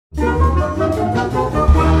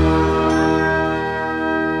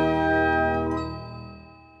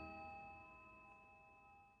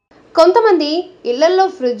కొంతమంది ఇళ్లల్లో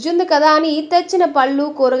ఫ్రిడ్జ్ ఉంది కదా అని తెచ్చిన పళ్ళు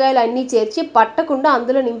కూరగాయలు అన్నీ చేర్చి పట్టకుండా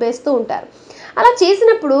అందులో నింపేస్తూ ఉంటారు. అలా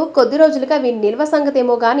చేసినప్పుడు కొద్ది రోజులుగా అవి నిల్వ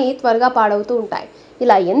సంగతేమో కానీ త్వరగా పాడవుతూ ఉంటాయి.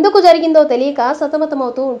 ఇలా ఎందుకు జరిగిందో తెలియక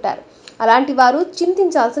సతమతమవుతూ ఉంటారు. అలాంటి వారు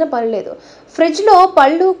చింతించాల్సిన పని లేదు. ఫ్రిడ్జ్లో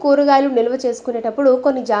పళ్ళు కూరగాయలు నిల్వ చేసుకునేటప్పుడు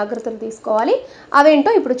కొన్ని జాగ్రత్తలు తీసుకోవాలి.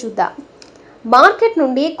 అవేంటో ఇప్పుడు చూద్దాం. మార్కెట్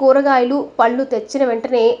నుండి కూరగాయలు పళ్ళు తెచ్చిన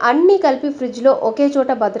వెంటనే అన్నీ కలిపి ఫ్రిడ్జ్లో ఒకే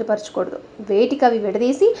చోట భద్రపరచకూడదు. వేటికి అవి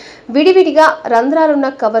విడదీసి విడివిడిగా రంధ్రాలున్న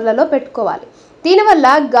కవర్లలో పెట్టుకోవాలి. దీనివల్ల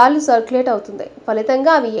గాలి సర్క్యులేట్ అవుతుంది.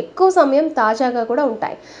 ఫలితంగా అవి ఎక్కువ సమయం తాజాగా కూడా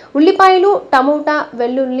ఉంటాయి. ఉల్లిపాయలు, టమోటా,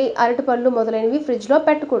 వెల్లుల్లి, అరటిపళ్ళు మొదలైనవి ఫ్రిడ్జ్లో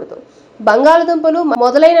పెట్టకూడదు. బంగాళదుంపలు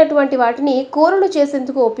మొదలైనటువంటి వాటిని కూరలు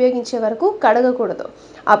చేసేందుకు ఉపయోగించే వరకు కడగకూడదు.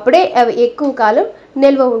 అప్పుడే అవి ఎక్కువ కాలం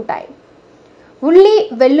నిల్వ ఉంటాయి. ఉల్లి,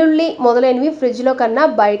 వెల్లుల్లి మొదలైనవి ఫ్రిడ్జ్లో కన్నా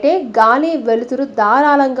బయటే గాలి, వెలుతురు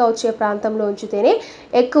ధారాళంగా వచ్చే ప్రాంతంలో ఉంచితేనే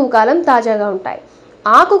ఎక్కువ కాలం తాజాగా ఉంటాయి.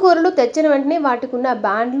 ఆకుకూరలు తెచ్చిన వెంటనే వాటికున్న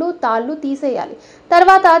బ్యాండ్లు, తాళ్ళు తీసేయాలి.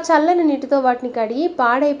 తర్వాత చల్లని నీటితో వాటిని కడిగి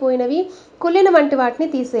పాడైపోయినవి, కుళ్ళిన వంటి వాటిని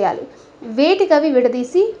తీసేయాలి. వేటికవి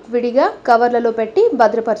విడదీసి విడిగా కవర్లలో పెట్టి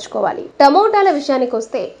భద్రపరచుకోవాలి. టమోటాల విషయానికి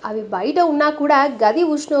వస్తే అవి బయట ఉన్నా కూడా గది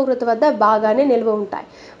ఉష్ణోగ్రత వద్ద బాగానే నిల్వ ఉంటాయి.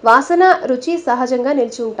 వాసన, రుచి సహజంగా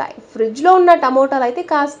నిలిచి ఉంటాయి. ఫ్రిడ్జ్లో ఉన్న టమోటాలు అయితే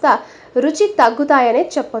కాస్త రుచి తగ్గుతాయనే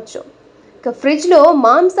చెప్పొచ్చు. ఇక ఫ్రిడ్జ్లో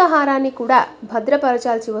మాంసాహారాన్ని కూడా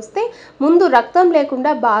భద్రపరచాల్సి వస్తే ముందు రక్తం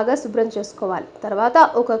లేకుండా బాగా శుభ్రం చేసుకోవాలి. తర్వాత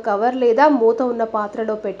ఒక కవర్ లేదా మూత ఉన్న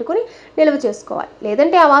పాత్రలో పెట్టుకుని నిల్వ చేసుకోవాలి.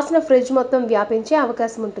 లేదంటే ఆ వాసన ఫ్రిడ్జ్ మొత్తం వ్యాపించే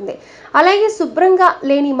అవకాశం ఉంటుంది. అలాగే శుభ్రంగా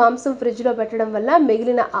లేని మాంసం ఫ్రిడ్జ్లో పెట్టడం వల్ల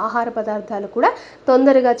మిగిలిన ఆహార పదార్థాలు కూడా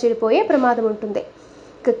తొందరగా చెడిపోయే ప్రమాదం ఉంటుంది.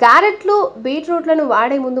 ఇక క్యారెట్లు, బీట్రూట్లను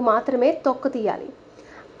వాడే ముందు మాత్రమే తొక్క తీయాలి.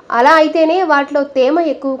 అలా అయితేనే వాటిలో తేమ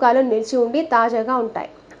ఎక్కువ కాలం నిలిచి ఉండి తాజాగా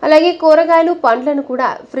ఉంటాయి. అలాగే కూరగాయలు, పండ్లను కూడా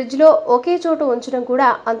ఫ్రిడ్జ్లో ఒకే చోట ఉంచడం కూడా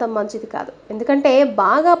అంత మంచిది కాదు. ఎందుకంటే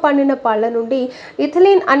బాగా పండిన పళ్ళ నుండి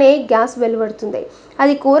ఇథిలిన్ అనే గ్యాస్ వెలువడుతుంది.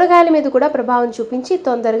 అది కూరగాయల మీద కూడా ప్రభావం చూపించి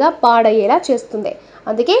తొందరగా పాడయ్యేలా చేస్తుంది.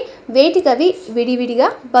 అందుకే వేటికవి విడివిడిగా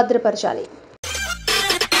భద్రపరచాలి.